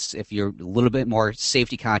it's if you're a little bit more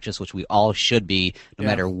safety conscious, which we all should be, no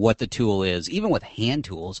matter what the tool is. Even with hand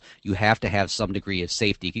tools, you have to have some degree of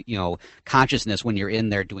safety, consciousness when you're in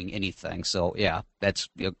there doing anything. So yeah, that's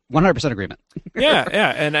 100% agreement. yeah,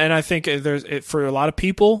 and I think for a lot of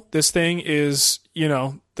people, this thing is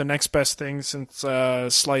the next best thing since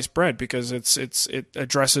sliced bread because it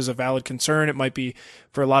addresses a valid concern. It might be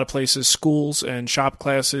for a lot of places, schools and shop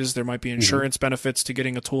classes. There might be insurance benefits to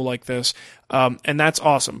getting a tool like this, and that's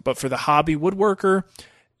awesome. But for the hobby woodworker,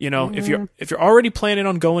 if you're already planning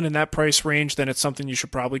on going in that price range, then it's something you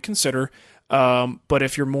should probably consider. But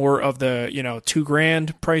if you're more of the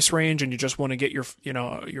 $2,000 price range and you just want to get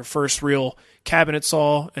your first real cabinet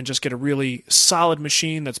saw and just get a really solid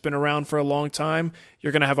machine that's been around for a long time,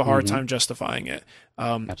 you're going to have a hard time justifying it.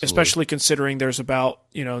 Especially considering there's about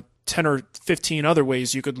 10 or 15 other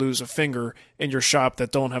ways you could lose a finger in your shop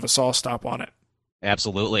that don't have a SawStop on it.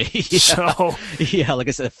 Absolutely. So like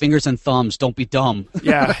I said, fingers and thumbs, don't be dumb.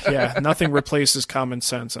 yeah. Nothing replaces common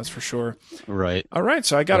sense, that's for sure. Right. All right,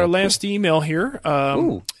 so I got our last email here.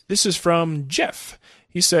 This is from Jeff.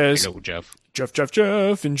 He says, hello, Jeff.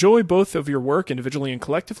 Jeff, enjoy both of your work individually and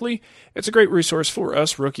collectively. It's a great resource for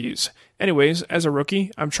us rookies. Anyways, as a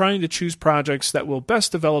rookie, I'm trying to choose projects that will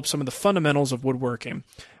best develop some of the fundamentals of woodworking.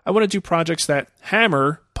 I want to do projects that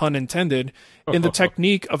hammer, pun intended, in the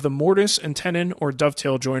technique of the mortise and tenon or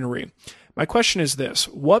dovetail joinery. My question is this: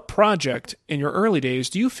 what project in your early days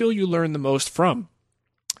do you feel you learned the most from?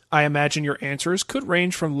 I imagine your answers could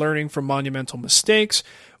range from learning from monumental mistakes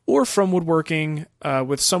or from woodworking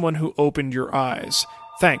with someone who opened your eyes.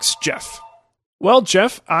 Thanks, Jeff. Well,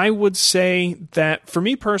 Jeff, I would say that for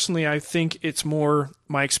me personally, I think it's more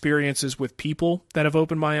my experiences with people that have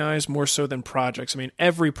opened my eyes more so than projects. I mean,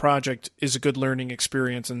 every project is a good learning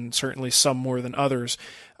experience, and certainly some more than others.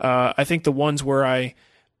 I think the ones where I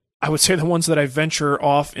would say the ones that I venture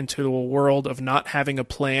off into a world of not having a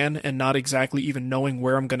plan and not exactly even knowing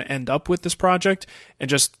where I'm going to end up with this project and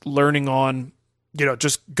just learning on,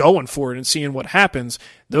 just going for it and seeing what happens.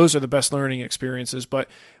 Those are the best learning experiences. But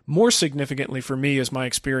more significantly for me is my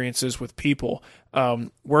experiences with people.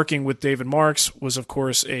 Working with David Marks was, of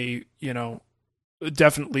course,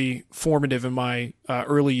 definitely formative in my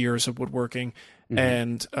early years of woodworking.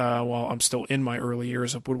 And I'm still in my early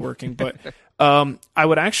years of woodworking, but I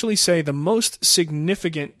would actually say the most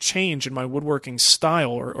significant change in my woodworking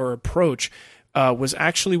style or approach was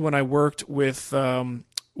actually when I worked with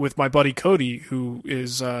my buddy Cody, who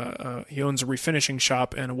is he owns a refinishing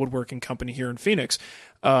shop and a woodworking company here in Phoenix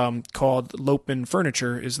called Lopeman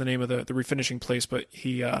Furniture is the name of the refinishing place, but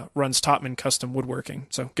he runs Topman Custom Woodworking.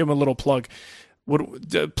 So give him a little plug.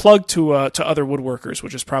 Plug to other woodworkers,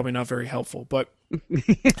 which is probably not very helpful, but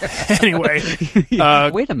anyway.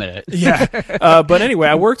 Wait a minute. But anyway,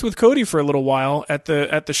 I worked with Cody for a little while at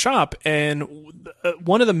the shop, and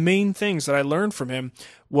one of the main things that I learned from him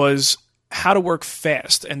was how to work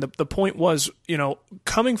fast. And the point was,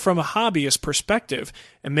 coming from a hobbyist perspective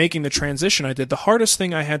and making the transition I did, the hardest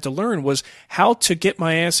thing I had to learn was how to get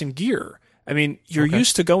my ass in gear. I mean, you're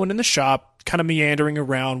used to going in the shop, kind of meandering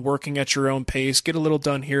around, working at your own pace, get a little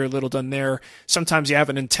done here, a little done there. Sometimes you have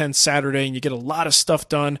an intense Saturday and you get a lot of stuff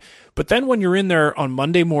done. But then when you're in there on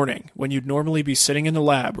Monday morning, when you'd normally be sitting in the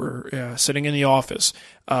lab or sitting in the office,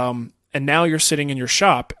 and now you're sitting in your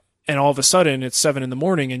shop, and all of a sudden it's 7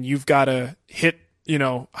 a.m. and you've got to hit,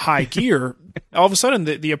 high gear, all of a sudden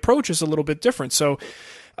the approach is a little bit different. So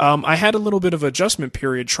I had a little bit of adjustment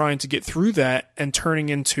period trying to get through that and turning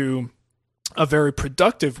into a very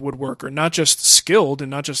productive woodworker, not just skilled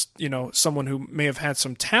and not just, someone who may have had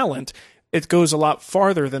some talent, it goes a lot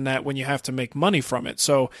farther than that when you have to make money from it.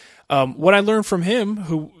 So what I learned from him,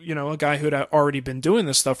 who, a guy who had already been doing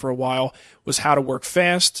this stuff for a while, was how to work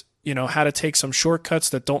fast, how to take some shortcuts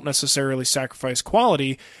that don't necessarily sacrifice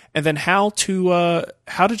quality, and then how to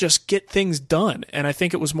just get things done. And I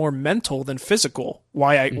think it was more mental than physical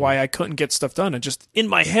why I couldn't get stuff done. And just in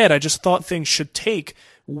my head, I just thought things should take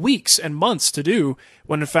weeks and months to do,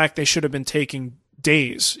 when in fact they should have been taking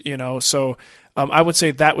days. So I would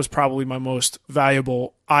say that was probably my most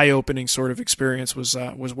valuable, eye-opening sort of experience was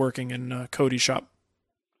working in Cody's shop.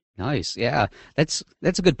 Nice. Yeah, that's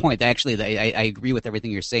a good point. Actually, I agree with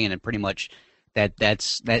everything you're saying, and pretty much that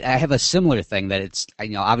I have a similar thing that it's,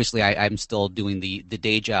 obviously I'm still doing the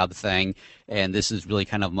day job thing, and this is really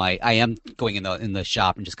kind of I am going in the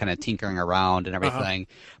shop and just kind of tinkering around and everything.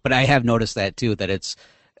 But I have noticed that too, that it's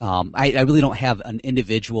I really don't have an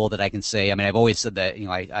individual that I can say. I mean, I've always said that,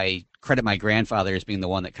 I credit my grandfather as being the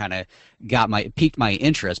one that kind of piqued my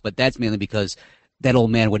interest, but that's mainly because that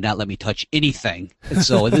old man would not let me touch anything. And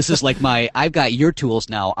so this is like I've got your tools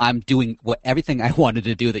now. I'm doing everything I wanted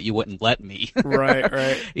to do that you wouldn't let me.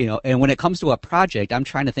 Right. And when it comes to a project, I'm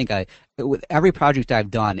trying to think, with every project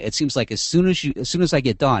I've done, it seems like as soon as I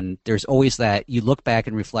get done, there's always that you look back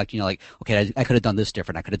and reflect, like, okay, I could have done this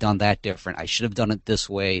different. I could have done that different. I should have done it this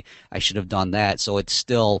way. I should have done that. So it's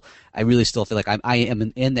still, I really still feel like I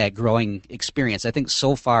am in that growing experience. I think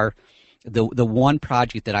so far, the one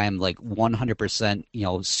project that I am like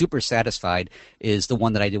 100%, super satisfied is the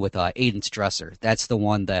one that I did with Aiden's dresser. That's the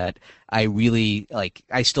one that I really like.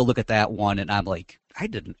 I still look at that one and I'm like, I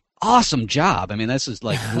did an awesome job. I mean, this is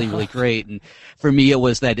like really, really great. And for me, it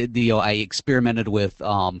was that I experimented with.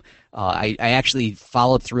 I actually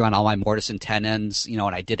followed through on all my mortise and tenons, and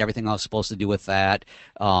I did everything I was supposed to do with that.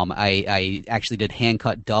 I actually did hand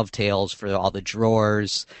cut dovetails for all the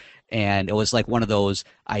drawers. And it was like one of those,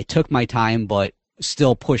 I took my time, but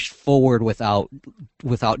still pushed forward without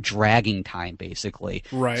dragging time, basically.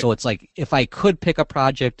 Right. So it's like, if I could pick a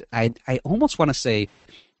project, I almost want to say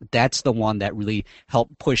that's the one that really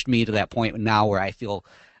helped push me to that point now where I feel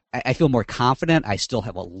more confident. I still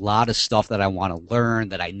have a lot of stuff that I want to learn,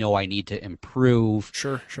 that I know I need to improve.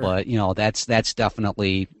 Sure. But, that's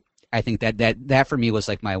definitely, I think that for me was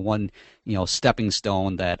like my one, stepping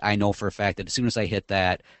stone that I know for a fact that as soon as I hit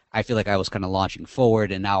that, I feel like I was kind of launching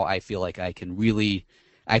forward, and now I feel like I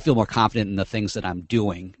feel more confident in the things that I'm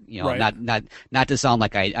doing. Right. Not to sound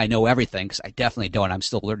like I know everything, because I definitely don't. I'm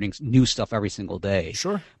still learning new stuff every single day.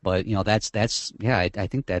 Sure. But that's yeah. I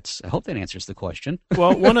think I hope that answers the question.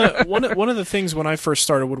 Well, one of the things when I first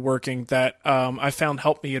started woodworking that I found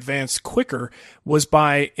helped me advance quicker was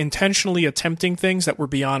by intentionally attempting things that were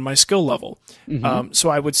beyond my skill level. Mm-hmm. So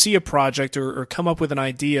I would see a project or come up with an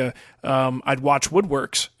idea. I'd watch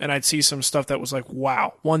Woodworks and I'd see some stuff that was like,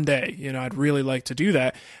 wow, one day, I'd really like to do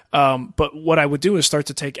that. But what I would do is start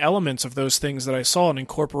to take elements of those things that I saw and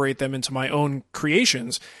incorporate them into my own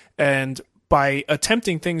creations. And by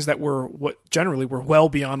attempting things that were what generally were well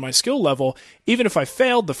beyond my skill level, even if I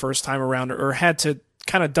failed the first time around or had to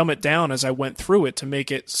kind of dumb it down as I went through it to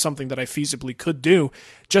make it something that I feasibly could do,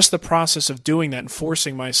 just the process of doing that and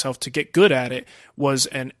forcing myself to get good at it was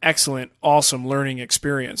an excellent, awesome learning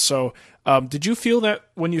experience. So did you feel that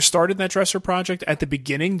when you started that dresser project at the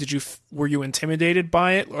beginning, were you intimidated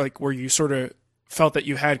by it? Like, were you sort of felt that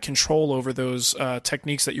you had control over those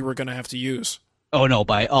techniques that you were going to have to use? Oh no,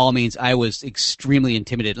 by all means, I was extremely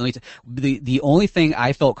intimidated. The only thing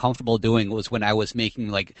I felt comfortable doing was when I was making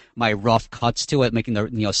like my rough cuts to it, making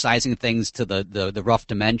the sizing things to the rough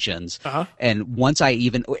dimensions. Uh-huh. And once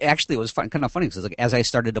it was kind of funny because like as I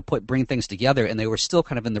started to bring things together and they were still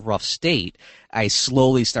kind of in the rough state, I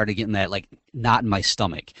slowly started getting that like knot in my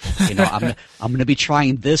stomach. I'm gonna be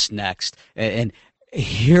trying this next, and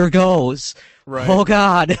here goes. Right. Oh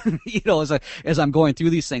God, as I'm going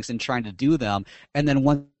through these things and trying to do them, and then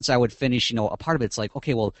once I would finish, a part of it's like,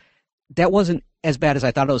 okay, well, that wasn't as bad as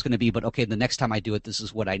I thought it was going to be, but okay, the next time I do it, this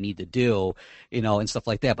is what I need to do, and stuff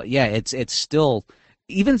like that. But yeah, it's still.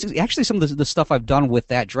 Even actually some of the stuff I've done with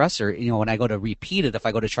that dresser, when I go to repeat it, if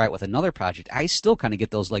I go to try it with another project, I still kind of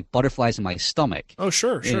get those like butterflies in my stomach. Oh,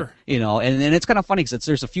 sure. And it's kind of funny because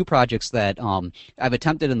there's a few projects that I've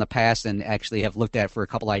attempted in the past and actually have looked at for a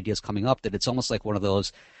couple ideas coming up that it's almost like one of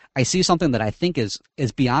those, I see something that I think is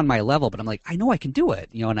beyond my level, but I'm like, I know I can do it,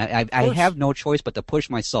 and I have no choice but to push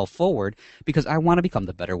myself forward because I want to become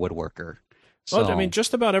the better woodworker. Well, I mean,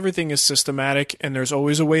 just about everything is systematic, and there's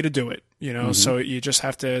always a way to do it, Mm-hmm. So you just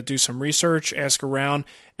have to do some research, ask around,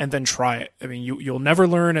 and then try it. I mean, you'll never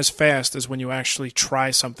learn as fast as when you actually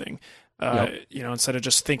try something. Instead of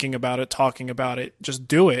just thinking about it, talking about it, just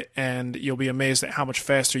do it, and you'll be amazed at how much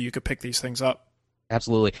faster you could pick these things up.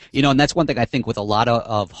 Absolutely. And that's one thing I think with a lot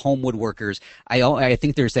of home woodworkers, I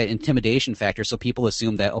think there's that intimidation factor. So people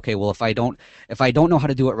assume that, okay, well, if I don't know how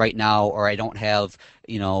to do it right now, or I don't have,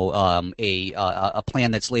 a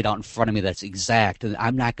plan that's laid out in front of me that's exact, then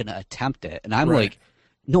I'm not going to attempt it. And I'm like,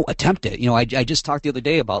 no, attempt it. I just talked the other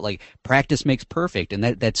day about like practice makes perfect. And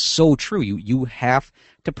that's so true. You have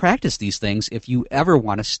to practice these things if you ever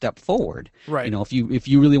want to step forward. Right. If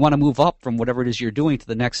you really want to move up from whatever it is you're doing to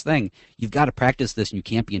the next thing, you've got to practice this, and you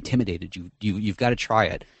can't be intimidated. You've got to try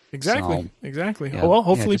it. Exactly. So, exactly. yeah, well,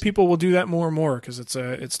 hopefully people will do that more and more, because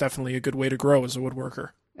it's definitely a good way to grow as a woodworker.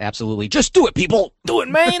 Absolutely. Just do it, people. Do it,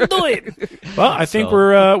 man. Do it. Well, I think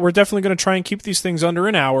we're definitely going to try and keep these things under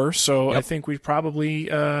an hour. So I think we probably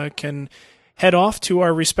can head off to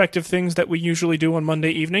our respective things that we usually do on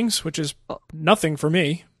Monday evenings, which is nothing for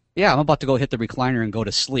me. Yeah, I'm about to go hit the recliner and go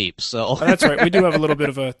to sleep. So that's right. We do have a little bit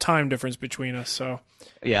of a time difference between us. So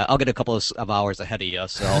yeah, I'll get a couple of hours ahead of you.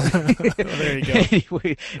 So well, there you go.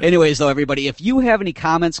 Anyways, though, everybody, if you have any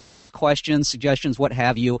comments, questions, suggestions, what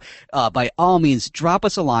have you, by all means, drop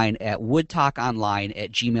us a line at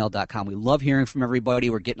woodtalkonline@gmail.com. We love hearing from everybody.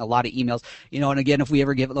 We're getting a lot of emails. And again, if we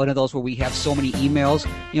ever get one of those where we have so many emails,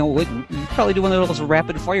 we'll probably do one of those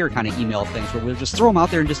rapid fire kind of email things where we'll just throw them out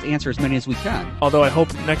there and just answer as many as we can. Although I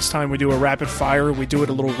hope next time we do a rapid fire, we do it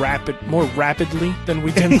a little more rapidly than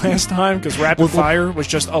we did last time, because rapid fire was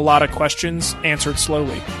just a lot of questions answered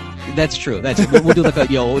slowly. That's true. We'll do like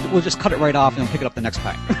we'll just cut it right off and pick it up the next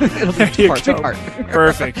time. It'll be three part.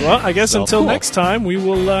 Perfect. Well, I guess until next time, we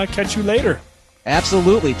will catch you later.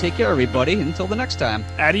 Absolutely. Take care, everybody. Until the next time.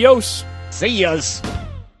 Adios. See yas.